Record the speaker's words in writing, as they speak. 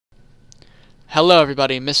Hello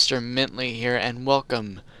everybody, Mr. Mintley here, and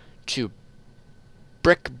welcome to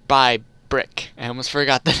Brick by Brick. I almost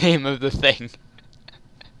forgot the name of the thing.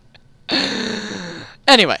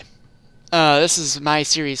 Anyway, this is my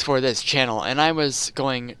series for this channel, and I was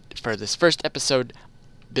going, for this first episode,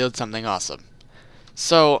 build something awesome.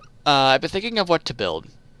 So, I've been thinking of what to build,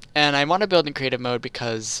 and I want to build in creative mode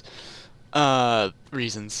because,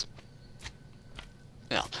 reasons.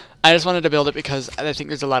 No. I just wanted to build it because I think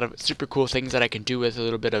there's a lot of super cool things that I can do with a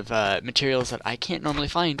little bit of materials that I can't normally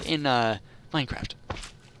find in Minecraft.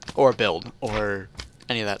 Or build, or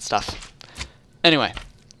any of that stuff. Anyway,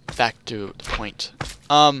 back to the point.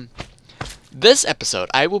 This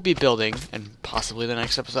episode, I will be building, and possibly the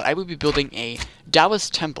next episode, I will be building a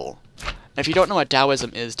Taoist temple. And if you don't know what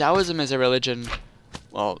Taoism is a religion,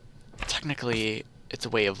 well, technically, it's a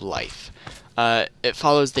way of life. It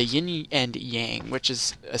follows the yin and yang, which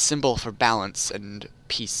is a symbol for balance and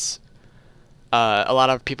peace. A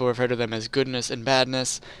lot of people refer to them as goodness and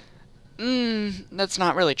badness. That's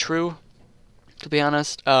not really true, to be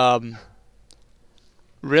honest.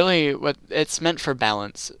 Really, what it's meant for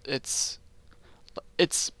balance. It's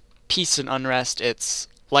peace and unrest. It's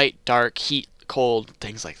light, dark, heat, cold,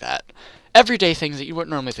 things like that. Everyday things that you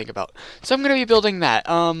wouldn't normally think about. So I'm going to be building that.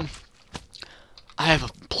 I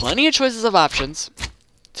have plenty of choices of options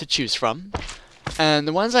to choose from, and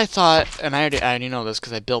the ones I thought, and I already know this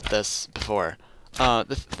because I built this before,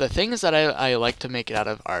 the things that I like to make it out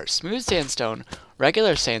of are smooth sandstone,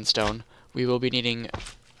 regular sandstone, we will be needing,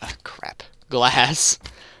 glass,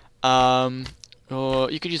 you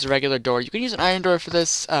could use a regular door, you can use an iron door for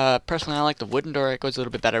this. Personally I like the wooden door, it goes a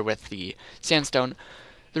little bit better with the sandstone.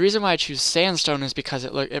 The reason why I choose sandstone is because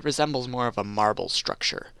it resembles more of a marble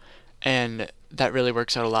structure, and that really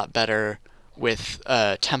works out a lot better with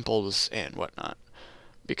temples and whatnot,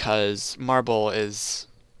 because marble is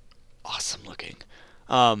awesome looking.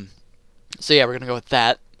 So yeah, we're gonna go with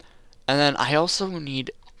that. And then I also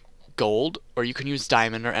need gold, or you can use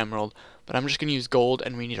diamond or emerald, but I'm just gonna use gold,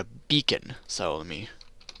 and we need a beacon. So let me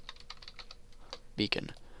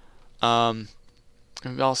beacon. And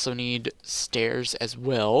we also need stairs as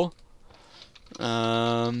well.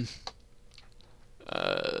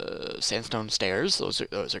 Sandstone stairs, those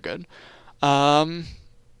are good.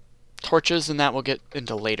 Torches, and that we'll get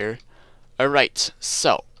into later. Alright,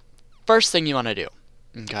 so first thing you want to do,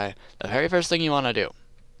 okay, the very first thing you want to do,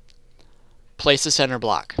 place a center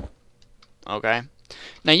block. Okay,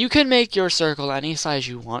 now you can make your circle any size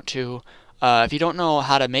you want to. If you don't know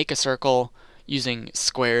how to make a circle using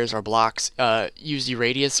squares or blocks, use the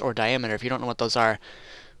radius or diameter. If you don't know what those are,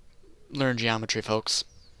 learn geometry, folks.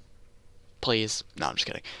 Please. No, I'm just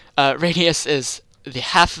kidding. Radius is the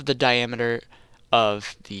half of the diameter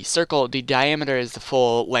of the circle. The diameter is the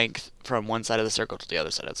full length from one side of the circle to the other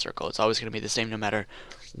side of the circle. It's always going to be the same no matter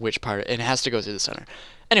which part, and it has to go through the center.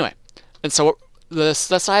 Anyway, and so the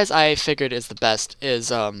size I figured is the best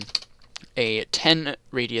is a 10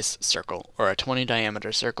 radius circle, or a 20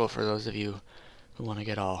 diameter circle for those of you who want to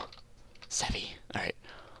get all savvy. Alright.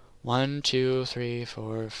 1, 2, 3,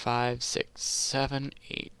 4, 5, 6, 7,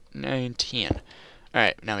 8, 9, 10.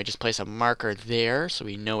 Alright, now we just place a marker there so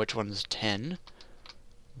we know which one's 10.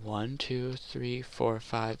 1, 2, 3, 4,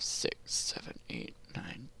 5, 6, 7, 8,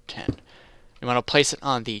 9, 10. We want to place it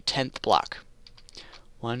on the 10th block.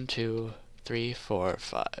 1, 2, 3, 4,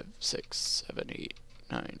 5, 6, 7, 8,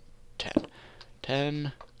 9, 10.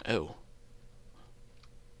 10. Oh.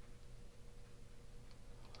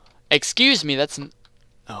 Excuse me, that's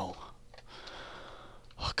oh.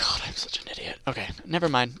 Oh god, I'm such an idiot. Okay, never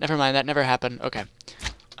mind, that never happened. Okay.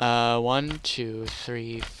 1, 2,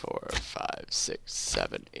 3, 4, 5, 6,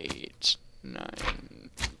 7, 8, 9,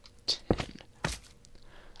 10.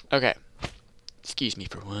 Okay. Excuse me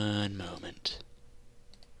for one moment.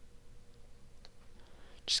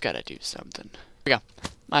 Just gotta do something. Here we go.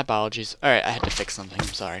 My apologies. Alright, I had to fix something, I'm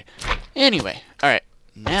sorry. Anyway, alright.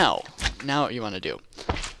 Now what you want to do.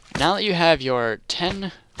 Now that you have your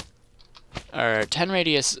 10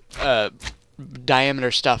 radius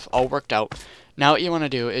diameter stuff all worked out, now what you want to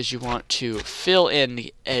do is you want to fill in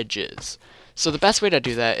the edges. So the best way to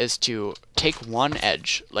do that is to take one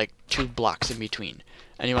edge, like 2 blocks in between,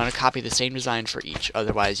 and you want to copy the same design for each,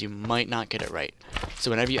 otherwise you might not get it right.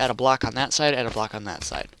 So whenever you add a block on that side, add a block on that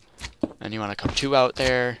side. And you want to come 2 out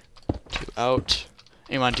there, 2 out,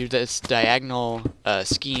 and you want to do this diagonal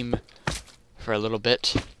scheme for a little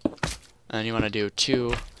bit, and you want to do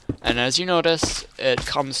 2. And as you notice, it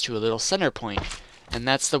comes to a little center point, and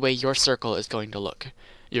that's the way your circle is going to look.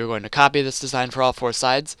 You're going to copy this design for all 4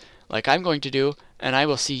 sides, like I'm going to do, and I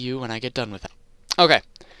will see you when I get done with it. Okay,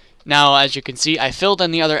 Now, as you can see, I filled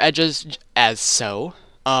in the other edges as so.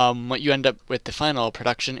 What you end up with the final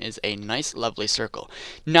production is a nice, lovely circle.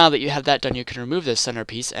 Now that you have that done, you can remove this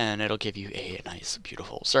centerpiece, and it'll give you a nice,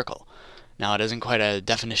 beautiful circle. Now, it isn't quite a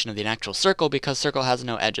definition of the actual circle, because circle has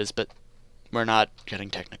no edges, but we're not getting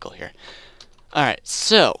technical here. Alright,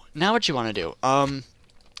 so, now what you want to do.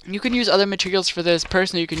 You can use other materials for this.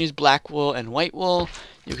 Personally, you can use black wool and white wool.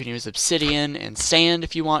 You can use obsidian and sand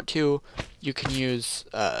if you want to. You can use,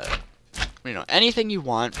 anything you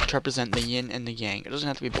want to represent the yin and the yang. It doesn't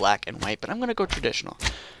have to be black and white, but I'm going to go traditional.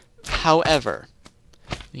 However,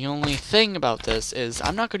 the only thing about this is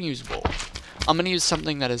I'm not going to use wool. I'm going to use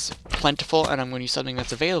something that is plentiful, and I'm going to use something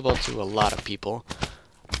that's available to a lot of people,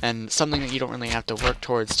 and something that you don't really have to work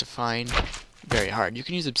towards to find very hard. You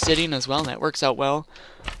can use obsidian as well, and that works out well.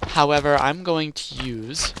 However, I'm going to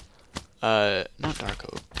use, not dark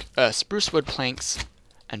oak, spruce wood planks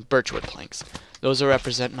and birch wood planks. Those will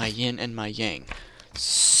represent my yin and my yang.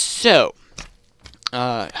 So,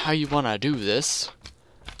 how you want to do this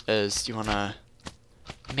is you want to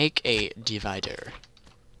make a divider.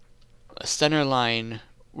 A center line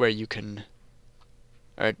where you can,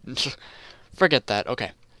 or forget that.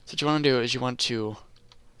 Okay, so what you want to do is you want to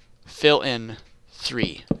fill in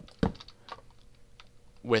 3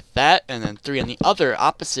 with that, and then 3 on the other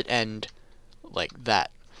opposite end, like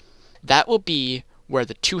that. That will be where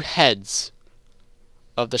the 2 heads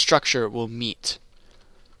of the structure will meet.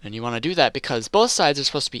 And you want to do that because both sides are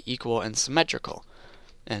supposed to be equal and symmetrical.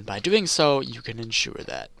 And by doing so, you can ensure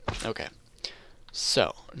that. Okay.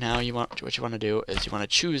 So, now what you want to do is you want to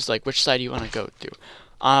choose like which side you want to go through.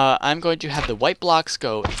 I'm going to have the white blocks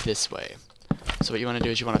go this way. So what you want to do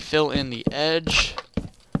is you want to fill in the edge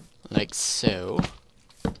like so.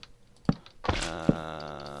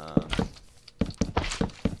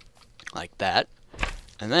 Like that.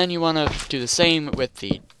 And then you want to do the same with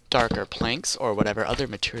the darker planks or whatever other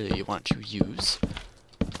material you want to use.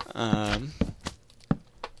 The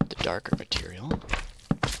darker material.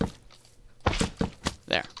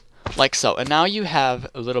 There. Like so. And now you have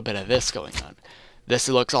a little bit of this going on. This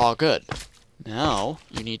looks all good. Now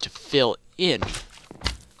you need to fill in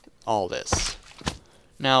all this.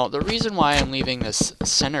 Now the reason why I'm leaving this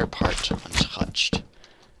center part untouched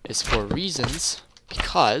is for reasons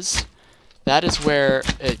because that is where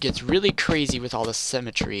it gets really crazy with all the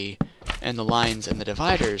symmetry and the lines and the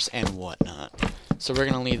dividers and whatnot. So we're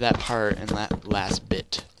going to leave that part and that last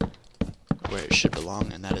bit where it should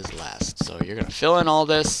belong, and that is last. So you're going to fill in all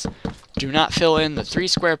this. Do not fill in the 3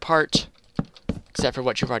 square part, except for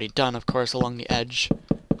what you've already done, of course, along the edge,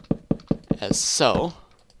 as so.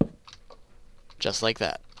 Just like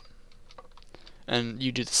that. And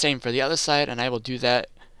you do the same for the other side, and I will do that,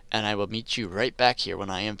 and I will meet you right back here when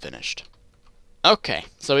I am finished. Okay,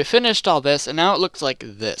 so we finished all this, and now it looks like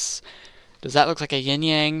this. Does that look like a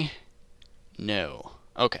yin-yang? No.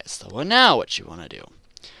 Okay, so now what you want to do.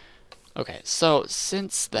 Okay, so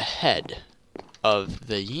since the head of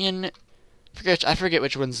the yin, I forget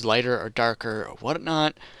which one's lighter or darker or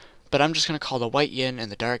whatnot, but I'm just going to call the white yin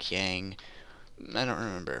and the dark yang. I don't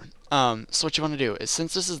remember. So what you want to do is,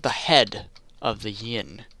 since this is the head of the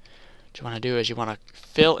yin, what you want to do is you want to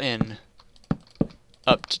fill in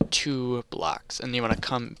up to 2 blocks, and you want to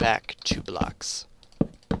come back 2 blocks.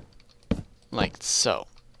 Like so.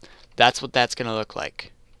 That's what that's going to look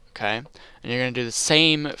like. Okay? And you're going to do the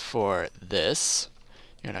same for this.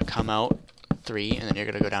 You're going to come out 3, and then you're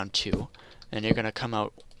going to go down 2. And you're going to come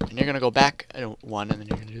out, and you're going to go back 1, and then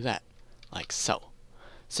you're going to do that. Like so.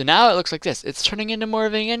 So now it looks like this. It's turning into more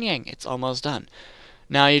of a yin-yang. It's almost done.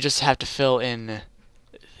 Now you just have to fill in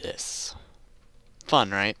this. Fun,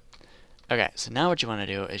 right? Okay, so now what you want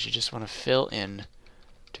to do is you just want to fill in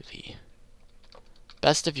to the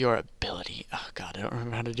best of your ability. Oh god, I don't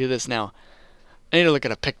remember how to do this now. I need to look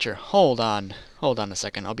at a picture. Hold on a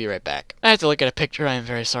second. I'll be right back. I have to look at a picture. I am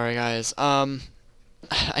very sorry, guys. I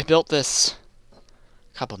built this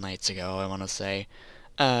a couple nights ago, I want to say.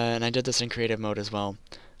 And I did this in creative mode as well.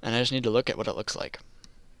 And I just need to look at what it looks like.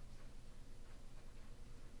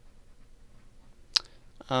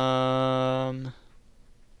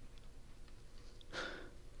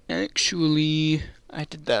 Actually, I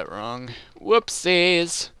did that wrong.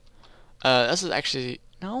 Whoopsies! This is actually...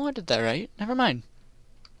 No, I did that right. Never mind.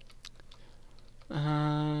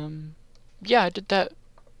 Yeah, I did that...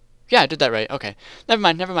 Yeah, I did that right. Okay. Never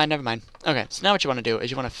mind. Okay, so now what you want to do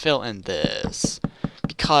is you want to fill in this.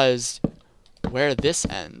 Because where this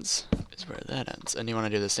ends is where that ends. And you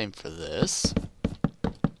want to do the same for this.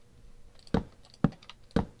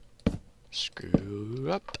 Screw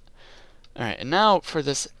up. Alright, and now for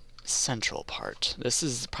this central part. This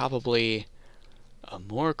is probably a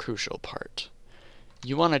more crucial part.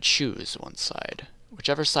 You want to choose one side,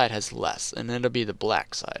 whichever side has less, and it'll be the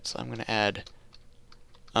black side. So I'm going to add,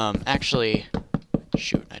 actually,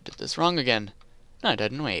 shoot, I did this wrong again. No, I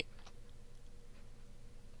didn't, wait.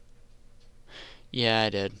 Yeah, I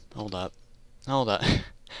did. Hold up. Hold up.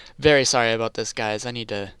 Very sorry about this, guys. I need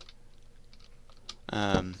to,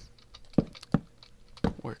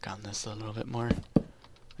 work on this a little bit more.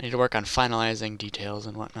 I need to work on finalizing details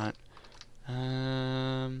and whatnot.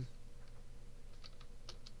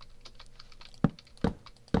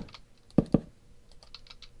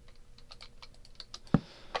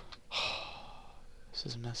 This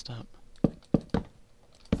is messed up.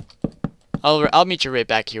 I'll meet you right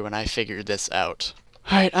back here when I figure this out.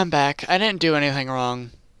 Alright, I'm back. I didn't do anything wrong.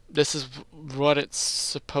 This is what it's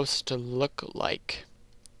supposed to look like,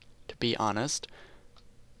 to be honest.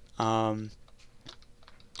 So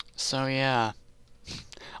yeah.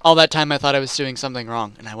 All that time I thought I was doing something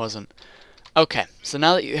wrong, and I wasn't. Okay, so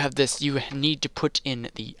now that you have this, you need to put in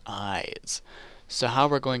the eyes. So how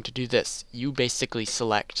we're going to do this, you basically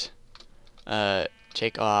select,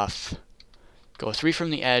 take off, go 3 from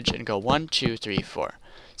the edge, and go 1, 2, 3, 4.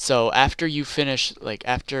 So after you finish, like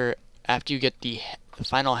after you get the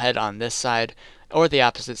final head on this side or the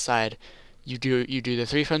opposite side, you do the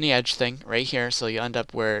 3 from the edge thing right here. So you end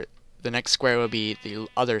up where the next square will be the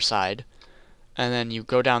other side, and then you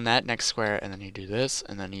go down that next square, and then you do this,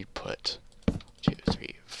 and then you put 2,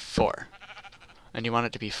 3, 4, and you want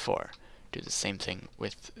it to be 4. Do the same thing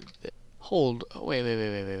with the hold. Oh,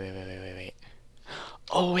 wait.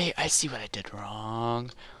 Oh wait, I see what I did wrong.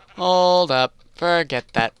 Hold up. Forget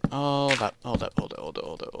that. Hold up. Hold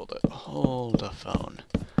the phone.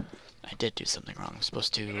 I did do something wrong. I'm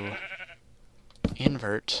supposed to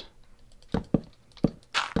invert.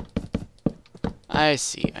 I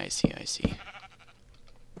see.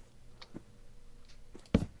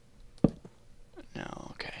 No,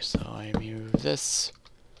 okay, so I move this,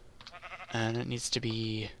 and it needs to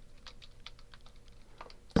be,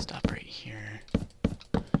 stop right here.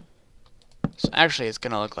 So actually it's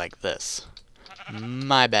gonna look like this.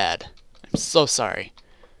 My bad. I'm so sorry.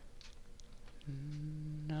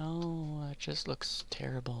 No, it just looks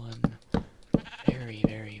terrible and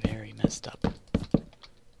very messed up.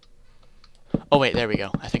 Oh wait, there we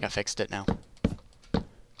go. I think I fixed it now.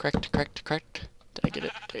 Correct. Did I get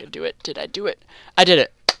it? Did I do it? Did I do it? I did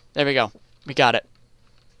it! There we go. We got it.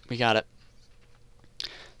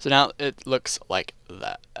 So now it looks like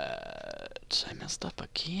that. I messed up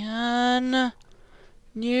again.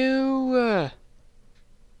 No.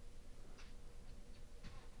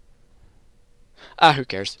 Who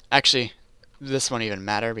cares? Actually, this won't even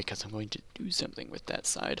matter because I'm going to do something with that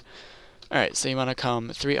side. Alright, so you want to come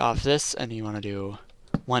 3 off this, and you want to do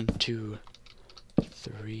 1, 2,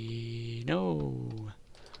 3. No.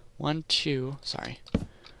 1, 2. Sorry.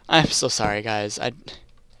 I'm so sorry, guys. I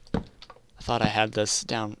thought I had this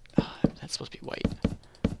down. That's supposed to be white.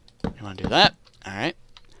 You want to do that. Alright.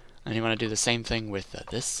 And you want to do the same thing with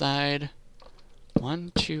this side.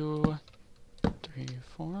 1, 2, 3,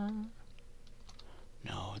 4.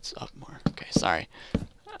 No, it's up more. Okay, sorry.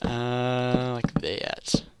 Like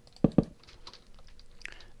that.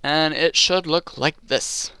 And it should look like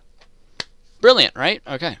this. Brilliant, right?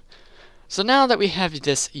 Okay. So now that we have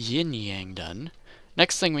this yin-yang done,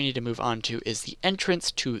 next thing we need to move on to is the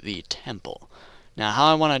entrance to the temple. Now, how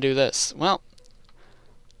I want to do this? Well,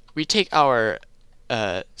 we take our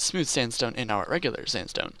smooth sandstone and our regular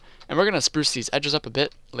sandstone, and we're going to spruce these edges up a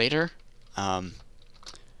bit later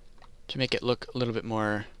to make it look a little bit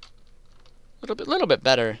more, little bit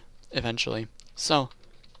better eventually. So,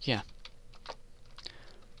 yeah.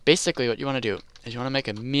 Basically, what you want to do is you want to make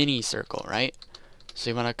a mini circle, right? So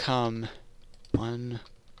you want to come 1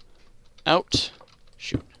 out.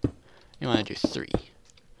 Shoot. You want to do 3.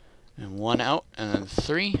 And 1 out, and then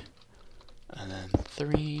 3. And then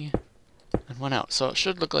 3. And 1 out. So it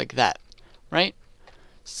should look like that, right?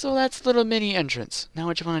 So that's a little mini entrance. Now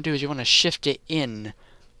what you want to do is you want to shift it in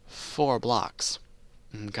 4 blocks.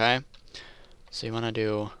 Okay? So you want to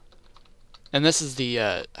do... And this is the,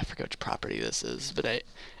 I forget which property this is, but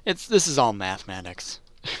this is all mathematics.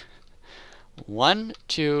 1,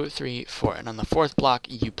 2, 3, 4. And on the 4th block,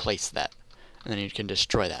 you place that. And then you can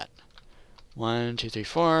destroy that. 1, 2, 3,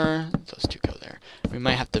 4. Those 2 go there. We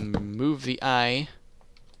might have to move the eye,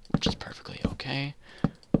 which is perfectly okay.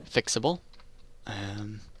 Fixable.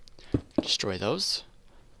 Destroy those.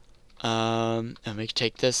 And we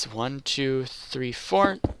take this 1, 2, 3,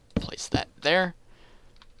 4. Place that there.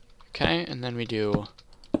 Okay, and then we do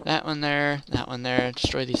that one there,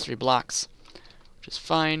 destroy these 3 blocks, which is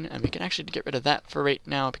fine, and we can actually get rid of that for right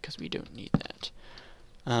now because we don't need that.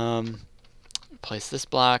 Place this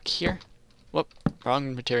block here. Whoop,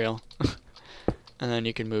 wrong material. And then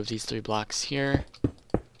you can move these 3 blocks here.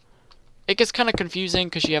 It gets kind of confusing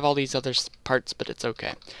because you have all these other parts, but it's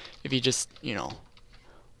okay. If you just, you know,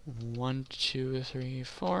 1, 2, 3,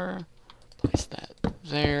 4, place that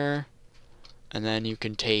there, and then you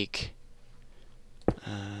can take,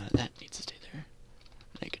 that needs to stay there.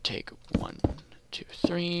 And you can take 1, 2,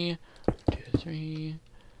 3, 2, 3,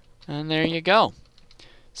 and there you go.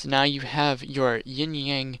 So now you have your yin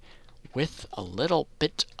yang with a little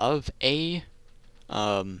bit of a,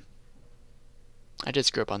 I did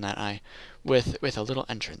screw up on that eye, with a little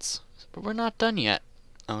entrance. But we're not done yet,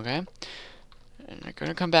 okay? And we're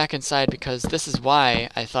gonna come back inside because this is why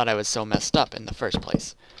I thought I was so messed up in the first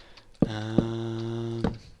place.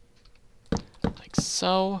 Like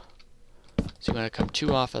so. So you want to come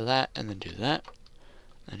 2 off of that and then do that.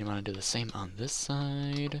 And you want to do the same on this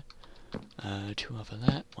side. 2 off of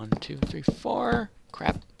that. 1, 2, 3, 4.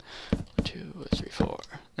 Crap. 1, 2, 3, 4.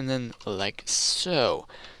 And then like so.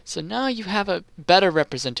 So now you have a better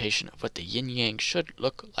representation of what the yin-yang should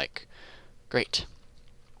look like. Great.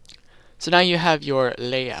 So now you have your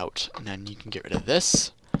layout, and then you can get rid of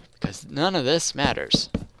this, because none of this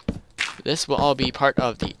matters. This will all be part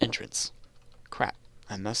of the entrance. Crap,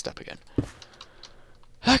 I messed up again.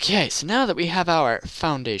 Okay, so now that we have our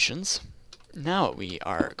foundations, now what we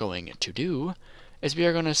are going to do is we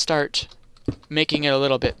are going to start making it a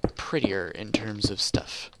little bit prettier in terms of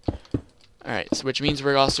stuff. Alright, so which means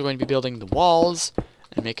we're also going to be building the walls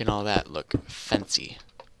and making all that look fancy.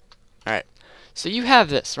 Alright, so you have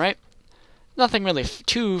this, right? Nothing really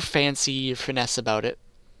too fancy finesse about it,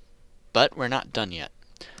 but we're not done yet.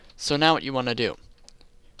 So now what you want to do,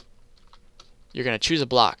 you're going to choose a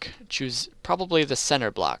block. Choose probably the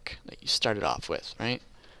center block that you started off with, right?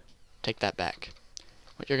 Take that back.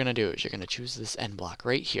 What you're going to do is you're going to choose this end block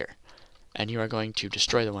right here, and you are going to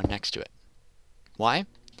destroy the one next to it. Why?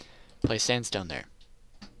 Place sandstone there.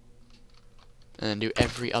 And then do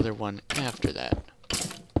every other one after that.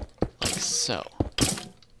 Like so.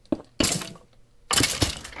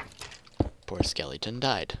 Poor skeleton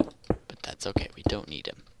died, but that's okay, we don't need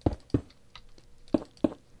him.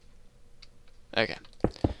 Okay.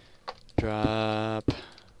 Drop.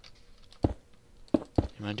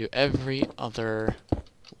 You want to do every other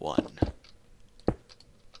one.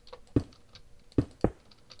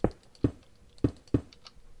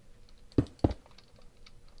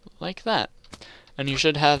 Like that. And you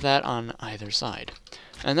should have that on either side.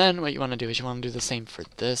 And then what you want to do is you want to do the same for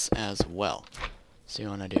this as well. So you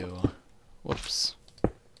want to do... Whoops.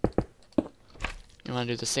 You want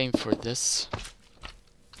to do the same for this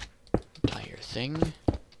entire thing.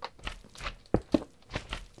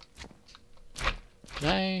 Did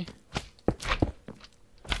I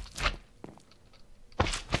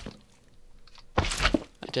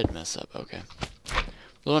did mess up, okay. I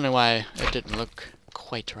was wondering why it didn't look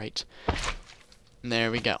quite right. And there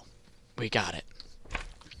we go. We got it.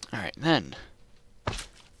 Alright, then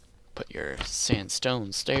put your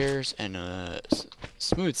sandstone stairs and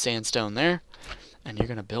smooth sandstone there, and you're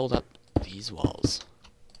gonna build up these walls.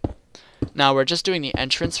 Now we're just doing the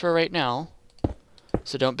entrance for right now,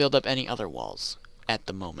 so don't build up any other walls at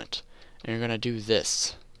the moment. And you're gonna do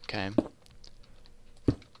this, okay?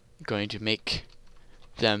 Going to make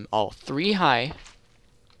them all 3 high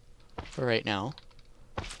for right now.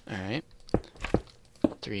 Alright.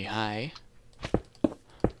 3 high.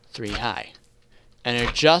 3 high. And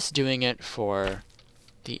you're just doing it for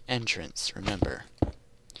the entrance, remember.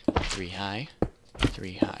 3 high,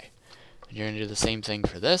 3 high. And you're going to do the same thing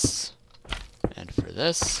for this, and for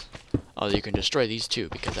this. Oh, you can destroy these too,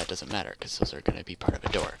 because that doesn't matter, because those are going to be part of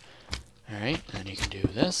a door. Alright, and then you can do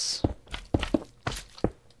this.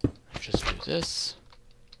 Just do this.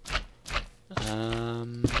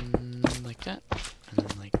 Like that. And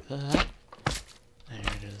then like that. And you're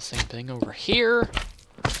going to do the same thing over here.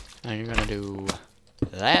 And you're going to do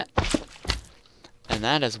that. And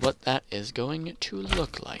that is what that is going to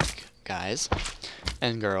look like, guys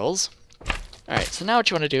and girls. Alright, so now what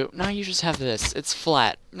you want to do, now you just have this. It's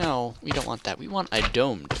flat. No, we don't want that. We want a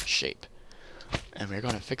domed shape. And we're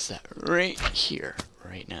going to fix that right here,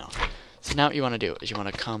 right now. So now what you want to do is you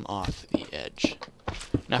want to come off the edge.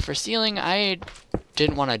 Now for ceiling, I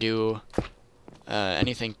didn't want to do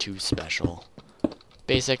anything too special.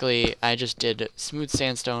 Basically, I just did smooth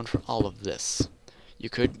sandstone for all of this. You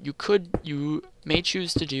may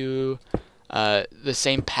choose to do the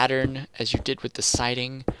same pattern as you did with the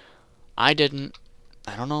siding. I didn't.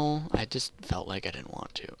 I don't know. I just felt like I didn't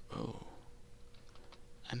want to. Oh.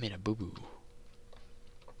 I made a boo-boo.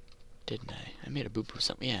 Didn't I? I made a boo-boo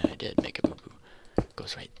something. Yeah, I did make a boo-boo.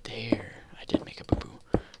 Goes right there. I did make a boo-boo.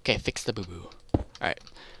 Okay, fix the boo-boo. Alright.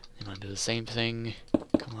 I'm going to do the same thing.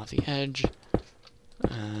 Come off the edge.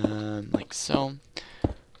 Like so.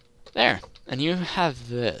 There. And you have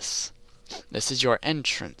this. This is your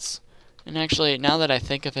entrance. And actually, now that I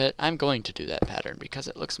think of it, I'm going to do that pattern because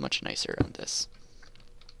it looks much nicer on this.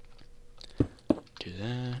 Do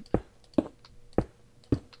that.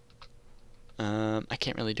 I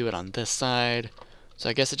can't really do it on this side, so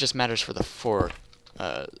I guess it just matters for the 4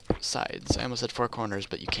 sides. I almost said 4 corners,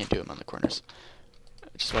 but you can't do them on the corners.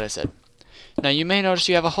 Which is what I said. Now you may notice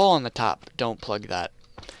you have a hole on the top. Don't plug that.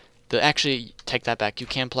 Actually, take that back. You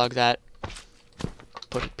can plug that.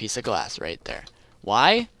 Put a piece of glass right there.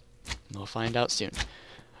 Why? We'll find out soon.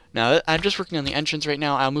 Now, I'm just working on the entrance right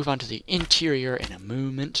now. I'll move on to the interior in a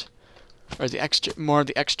moment. Or more of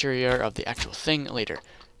the exterior of the actual thing later.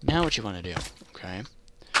 Now what you want to do, okay?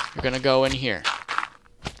 You're going to go in here.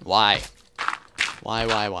 Why?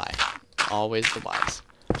 Why? Always the whys.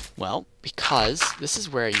 Well, because this is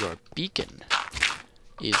where your beacon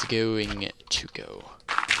is going to go.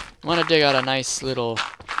 You want to dig out a nice little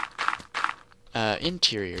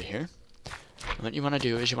interior here. And what you want to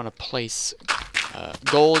do is you want to place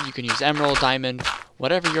gold. You can use emerald, diamond,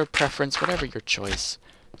 whatever your preference, whatever your choice.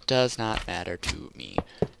 Does not matter to me.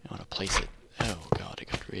 You want to place it. Oh god, it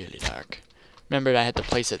got really dark. Remember, I had to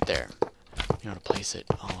place it there. You want to place it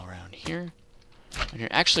all around here. And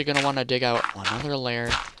you're actually going to want to dig out another layer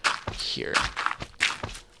here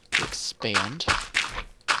to expand.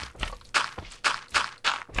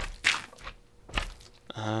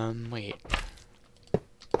 Wait.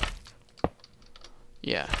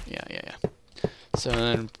 Yeah. So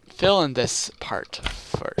then fill in this part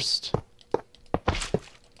first.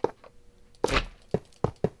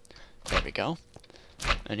 There we go.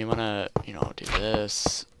 And you want to, do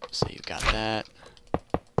this. So you got that.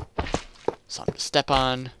 Something to step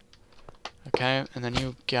on. Okay, and then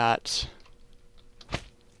you got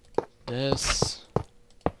this.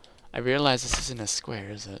 I realize this isn't a square,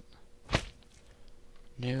 is it?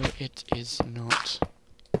 No, it is not.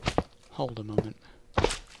 Hold a moment.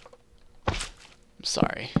 I'm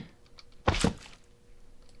sorry.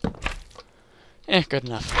 Good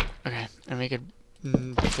enough. Okay, and we could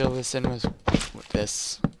fill this in with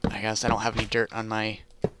this. I guess I don't have any dirt on my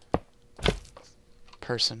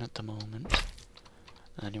person at the moment.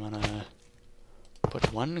 And you want to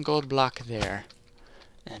put 1 gold block there.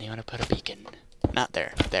 And you want to put a beacon. Not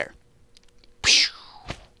there. There.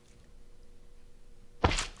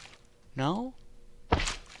 No?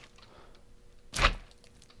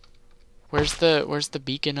 Where's the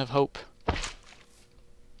beacon of hope?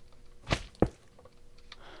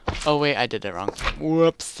 Oh wait, I did it wrong.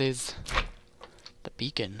 Whoopsies. The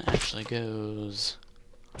beacon actually goes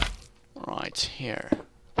right here.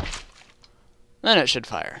 Then it should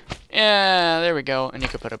fire. Yeah, there we go. And you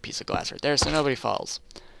could put a piece of glass right there so nobody falls.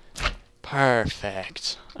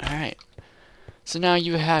 Perfect. Alright. So now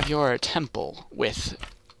you have your temple with,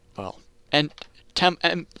 well,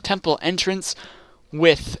 temple entrance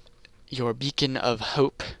with your beacon of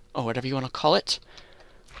hope, or whatever you want to call it.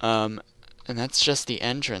 And that's just the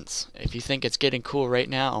entrance. If you think it's getting cool right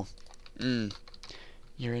now,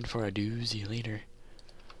 you're in for a doozy later.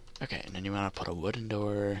 Okay, and then you want to put a wooden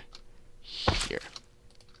door here.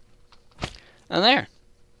 And there.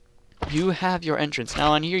 You have your entrance.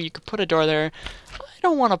 Now on here you could put a door there. I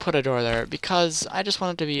don't want to put a door there because I just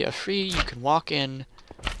want it to be a free, you can walk in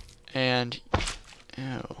and...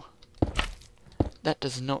 Oh. That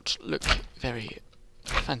does not look very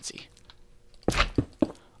fancy.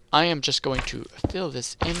 I am just going to fill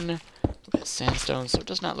this in with sandstone so it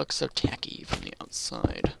does not look so tacky from the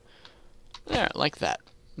outside. There, like that.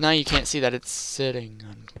 Now you can't see that it's sitting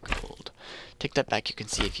on gold. Take that back, you can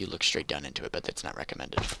see if you look straight down into it, but that's not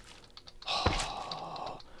recommended.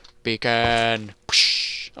 Oh, beacon!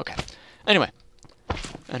 Okay. Anyway.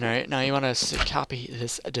 Alright, now you want to copy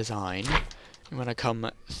this design. You want to come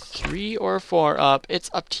 3 or 4 up. It's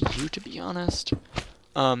up to you, to be honest.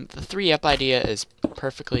 The 3 up idea is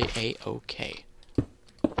perfectly a-okay.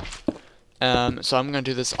 So I'm going to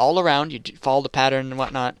do this all around. You follow the pattern and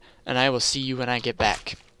whatnot, and I will see you when I get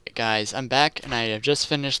back. Guys, I'm back, and I have just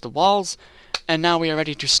finished the walls, and now we are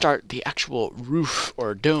ready to start the actual roof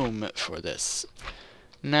or dome for this.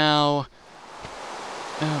 Now...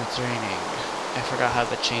 Oh, it's raining. I forgot how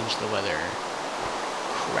to change the weather.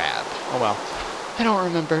 Crap. Oh well. I don't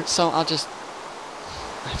remember, so I'll just...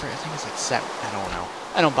 I think it's like 7. I don't know.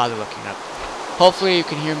 I don't bother looking up. Hopefully you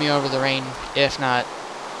can hear me over the rain. If not,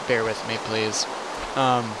 bear with me, please.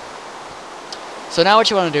 So now what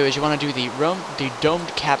you want to do is you want to do the domed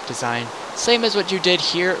cap design Same as what you did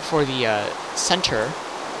here for the center.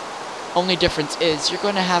 Only difference is you're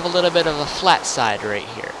going to have a little bit of a flat side right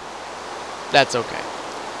here. That's okay.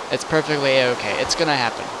 It's perfectly okay. It's going to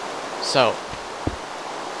happen. So,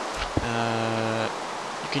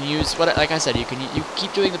 you can use what, like I said, you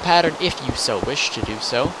keep doing the pattern if you so wish to do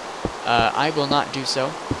so. I will not do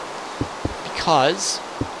so because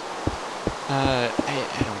I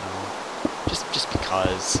don't know. Just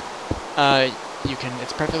because. You can.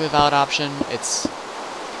 It's a perfectly valid option. It's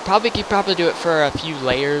you probably do it for a few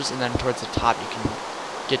layers, and then towards the top you can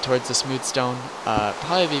get towards the smooth stone.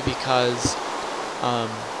 Probably because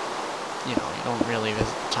you know, you don't really visit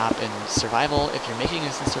the top in survival if you're making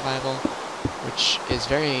this in survival, which is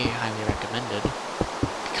very highly recommended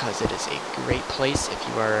because it is a great place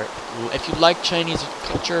if you like Chinese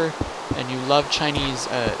culture and you love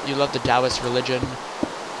you love the Taoist religion.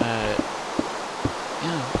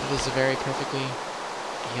 Yeah, it is a very perfectly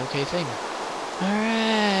okay thing.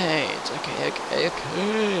 Alright, okay.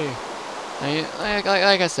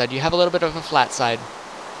 Like I said, you have a little bit of a flat side.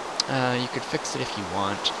 You could fix it if you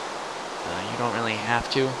want. You don't really have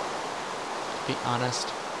to be honest.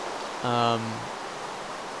 You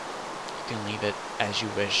can leave it as you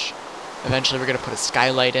wish. Eventually we're going to put a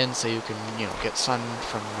skylight in so you can, you know, get sun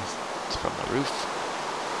from the roof.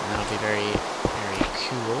 And that'll be very, very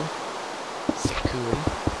cool. Cool.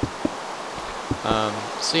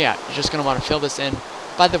 So yeah, you're just going to want to fill this in.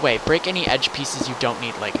 By the way, break any edge pieces you don't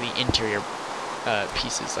need, like the interior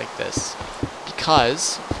pieces like this.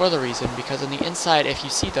 Because on the inside, if you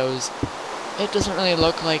see those, it doesn't really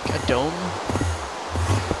look like a dome.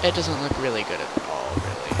 It doesn't look really good at all,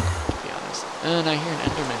 really, to be honest. And I hear an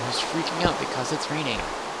Enderman who's freaking out because it's raining.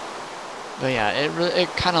 But yeah, it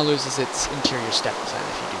kind of loses its interior step design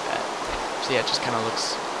if you do that. So yeah, it just kind of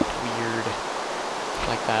looks weird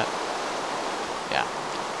like that. Yeah,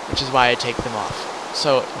 which is why I take them off.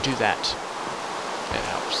 So do that. It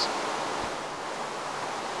helps.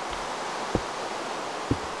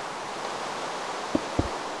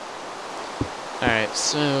 Alright,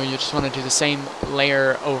 so you just want to do the same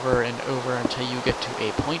layer over and over until you get to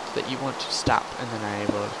a point that you want to stop, and then I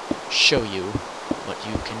will show you what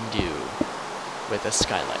you can do with a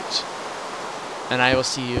skylight. And I will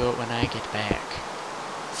see you when I get back.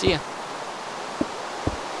 See ya!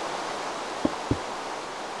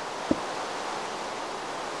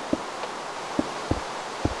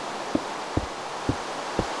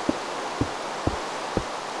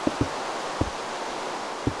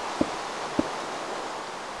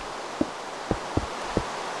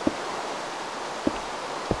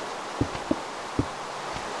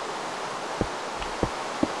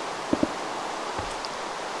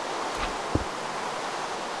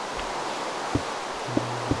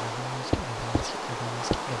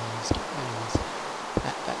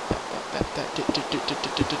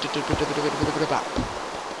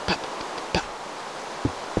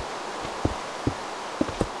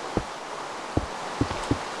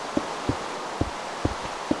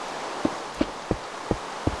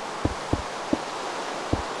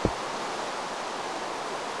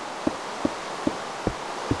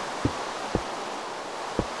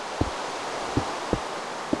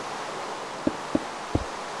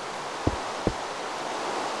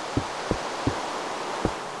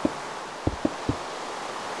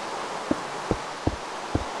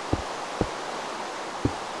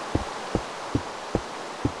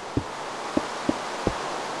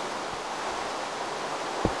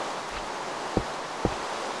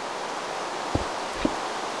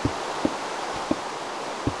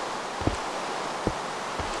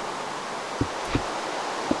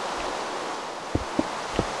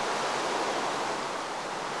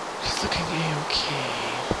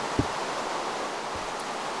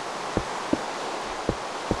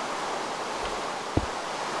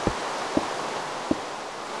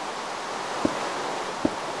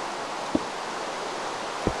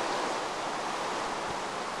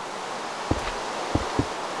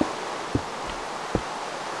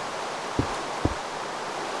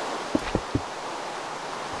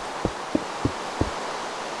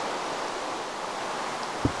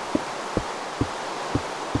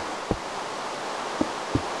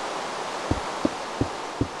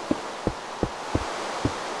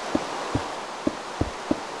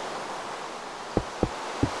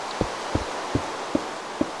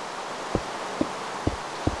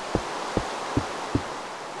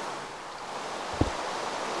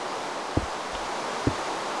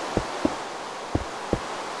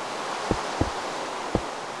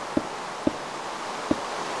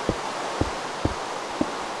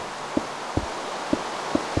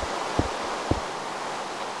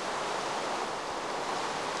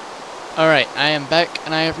 Alright, I am back,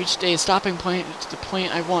 and I have reached a stopping point to the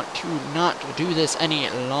point I want to not do this any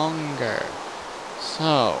longer.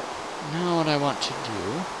 So, now what I want to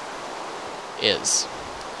do is,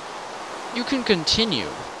 you can continue.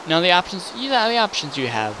 Now the options you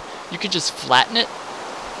have, you could just flatten it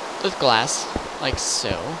with glass, like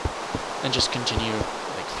so, and just continue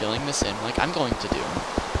like filling this in, like I'm going to do.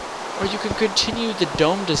 Or you can continue the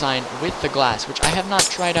dome design with the glass, which I have not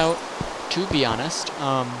tried out, to be honest.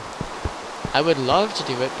 I would love to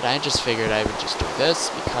do it, but I just figured I would just do this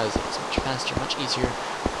because it's much faster, much easier,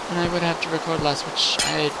 and I would have to record less, which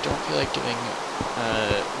I don't feel like doing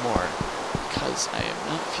more, because I am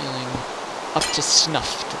not feeling up to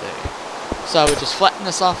snuff today. So I would just flatten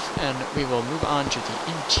this off, and we will move on to the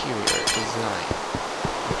interior design,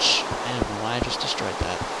 which I don't know why I just destroyed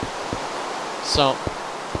that. So,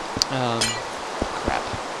 crap.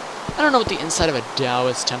 I don't know what the inside of a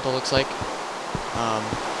Taoist temple looks like.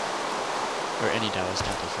 Or any Taoist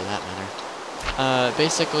temple for that matter.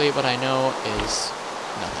 Basically what I know is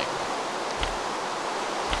nothing.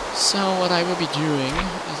 So what I will be doing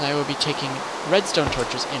is I will be taking redstone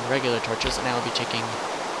torches and regular torches, and I will be taking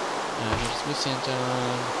smooth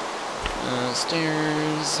sandstone,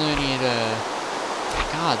 stairs. I need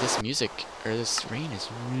God, this music or this rain is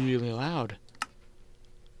really loud.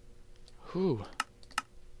 Whew.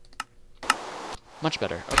 Much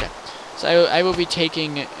better. Okay. So I will be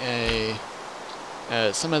taking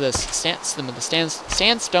some of the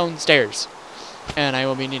sandstone stairs, and I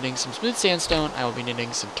will be needing some smooth sandstone. I will be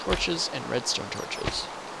needing some torches and redstone torches.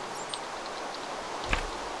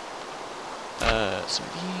 Some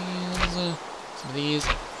of these,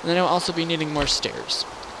 and then I will also be needing more stairs.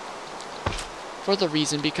 For the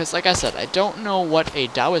reason, because like I said, I don't know what a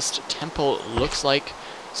Taoist temple looks like,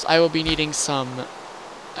 so I will be needing some.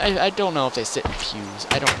 I don't know if they sit in pews.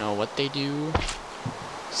 I don't know what they do.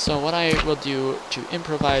 So what I will do to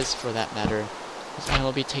improvise for that matter is I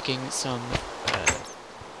will be taking some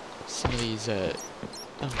of these, oh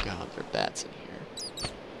god, there are bats in here.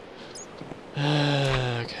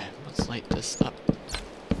 Okay, let's light this up.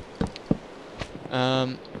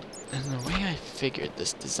 And the way I figured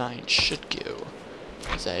this design should go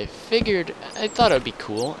is I thought it would be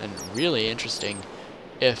cool and really interesting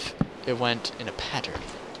if it went in a pattern,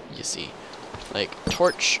 you see. Like,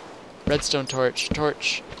 torch, redstone torch,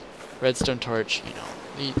 torch, redstone torch, you know,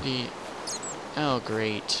 oh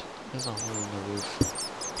great, there's a hole in the roof.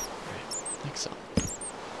 Right, like so.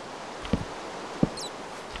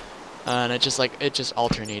 And it just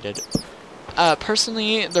alternated.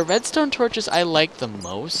 Personally, the redstone torches I like the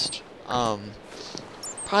most,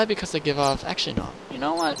 probably because they give off, actually no, you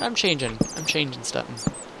know what, I'm changing stuff,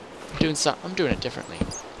 I'm doing it differently.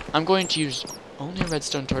 I'm going to use only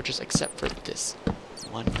redstone torches except for this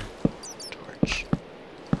one torch.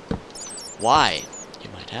 Why, you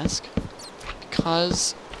might ask?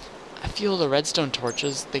 Because I feel the redstone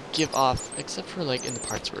torches, they give off, except for like in the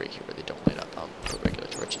parts where they don't light up, I'll put regular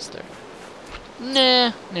torches there.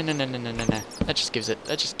 Nah. That just gives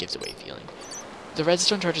away feeling. The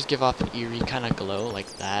redstone torches give off an eerie kind of glow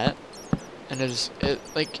like that. And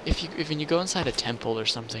like when you go inside a temple or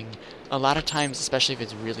something, a lot of times, especially if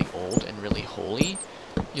it's really old and really holy,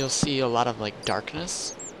 you'll see a lot of like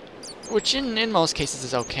darkness, which in most cases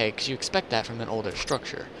is okay because you expect that from an older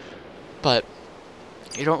structure, but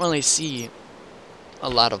you don't really see a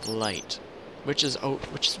lot of light, which is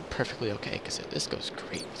perfectly okay because this goes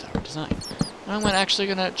great with our design. And I'm actually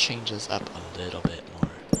gonna change this up a little bit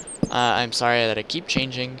more. I'm sorry that I keep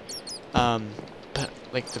changing. But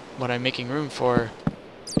like what I'm making room for,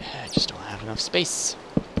 I just don't have enough space.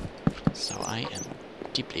 So I am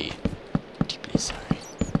deeply sorry.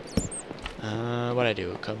 What I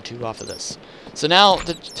do? Come 2 off of this. So now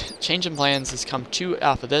the change in plans is come 2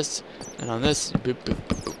 off of this, and on this, boop, boop,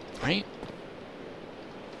 boop, boop, right?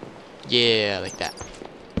 Yeah, like that.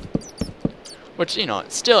 Which, you know,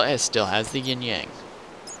 it still has the yin yang.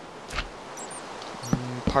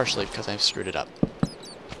 Partially because I've screwed it up.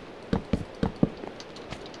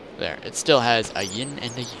 There, it still has a yin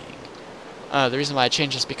and a yang. The reason why I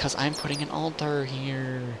changed is because I'm putting an altar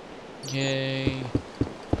here. Yay.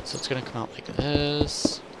 So it's gonna come out like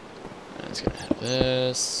this. And it's gonna have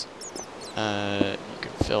this. You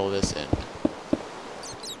can fill this in.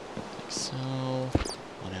 Like so.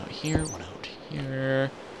 One out here, one out here.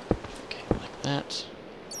 Okay, like that.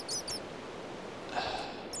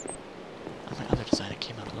 On my other design, it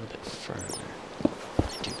came out a little bit further. I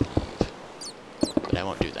do believe. But I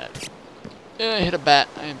won't do that. I hit a bat.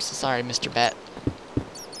 I am so sorry, Mr. Bat.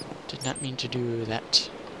 Did not mean to do that,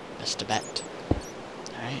 Mr. Bat.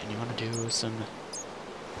 Alright, and you want to do some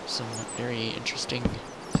very interesting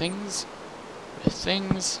things,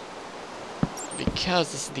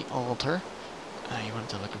 because this is the altar. You want it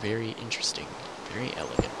to look very interesting, very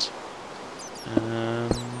elegant.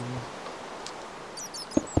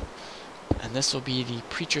 And this will be the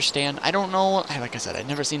preacher stand. I don't know, like I said, I've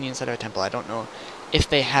never seen the inside of a temple. I don't know if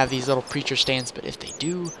they have these little preacher stands, but if they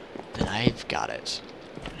do, then I've got it.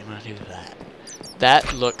 I'm gonna do that.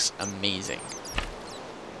 That looks amazing.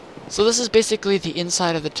 So this is basically the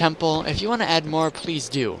inside of the temple. If you want to add more, please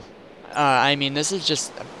do. I mean, this is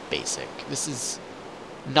just a basic. This is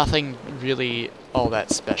nothing really all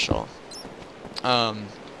that special.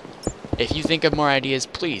 If you think of more ideas,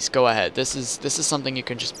 please go ahead. This is something you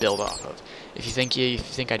can just build off of. If you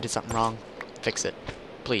think I did something wrong, fix it,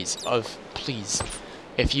 please. Please.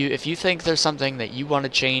 If you think there's something that you want to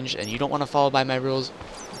change and you don't want to follow by my rules,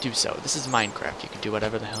 do so. This is Minecraft. You can do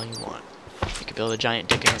whatever the hell you want. You could build a giant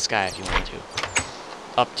dick in the sky if you want to.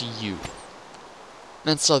 Up to you.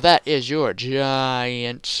 And so that is your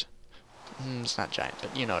giant. It's not giant,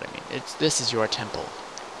 but you know what I mean. This is your temple.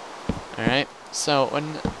 All right. So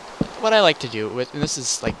what I like to do with, and this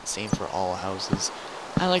is like the same for all houses,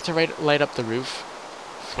 I like to light up the roof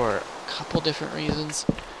for a couple different reasons.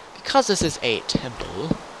 Because this is a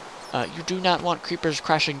temple, you do not want creepers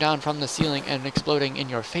crashing down from the ceiling and exploding in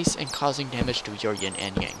your face and causing damage to your yin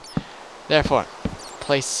and yang. Therefore,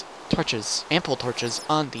 place torches, ample torches,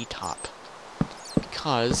 on the top.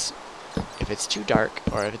 Because if it's too dark,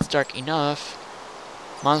 or if it's dark enough,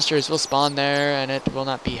 monsters will spawn there, and it will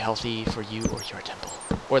not be healthy for you or your temple,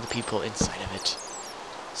 or the people inside of it.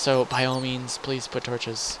 So, by all means, please put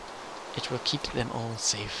torches. It will keep them all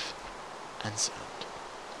safe and sound.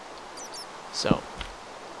 So,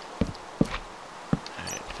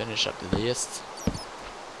 alright, finish up the list.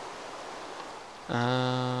 Okay.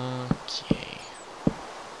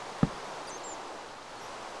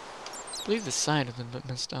 I believe the side is a bit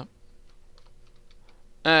messed up.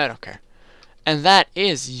 I don't care. And that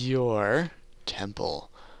is your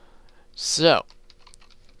temple. So,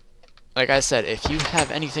 like I said, if you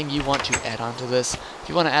have anything you want to add onto this, if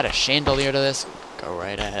you want to add a chandelier to this, go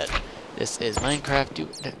right ahead. This is Minecraft. Do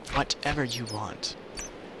whatever you want.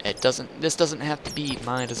 This doesn't have to be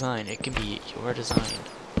my design. It can be your design.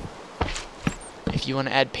 If you want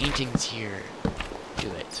to add paintings here,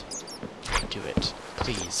 do it. Do it,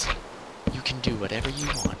 please. You can do whatever you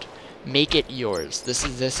want. Make it yours. This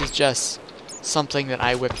is just something that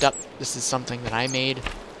I whipped up. This is something that I made.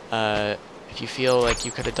 If you feel like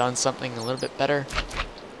you could have done something a little bit better,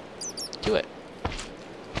 do it.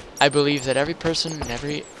 I believe that every person and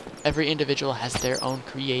every individual has their own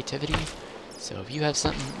creativity. So if you have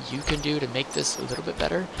something you can do to make this a little bit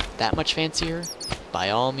better, that much fancier,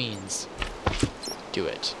 by all means, do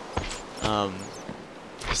it.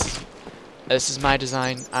 This is my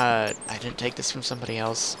design. I didn't take this from somebody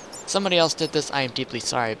else. Somebody else did this. I am deeply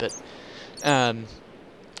sorry, but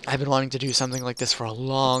I've been wanting to do something like this for a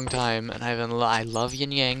long time, and I love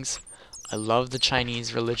yin yangs. I love the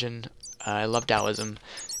Chinese religion. I love Taoism.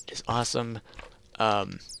 It is awesome.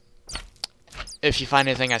 If you find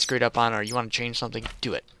anything I screwed up on, or you want to change something,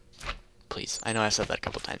 do it. Please. I know I've said that a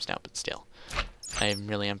couple times now, but still. I am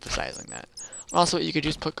really emphasizing that. Also, what you could do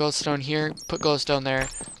is put glowstone here, put glowstone there.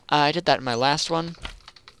 I did that in my last one,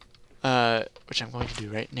 which I'm going to do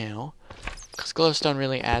right now. Because glowstone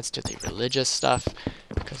really adds to the religious stuff.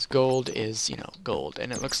 Because gold is, you know, gold.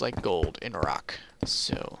 And it looks like gold in rock.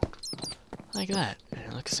 So, like that. And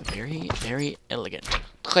it looks very, very elegant.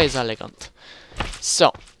 Très elegant.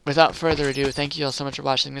 So, without further ado, thank you all so much for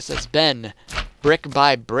watching. This has been Brick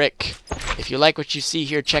by Brick. If you like what you see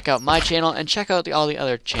here, check out my channel. And check out all the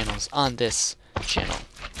other channels on this channel.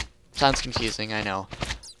 Sounds confusing, I know.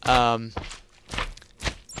 And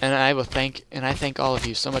I thank all of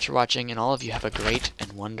you so much for watching, and all of you have a great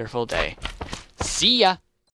and wonderful day. See ya!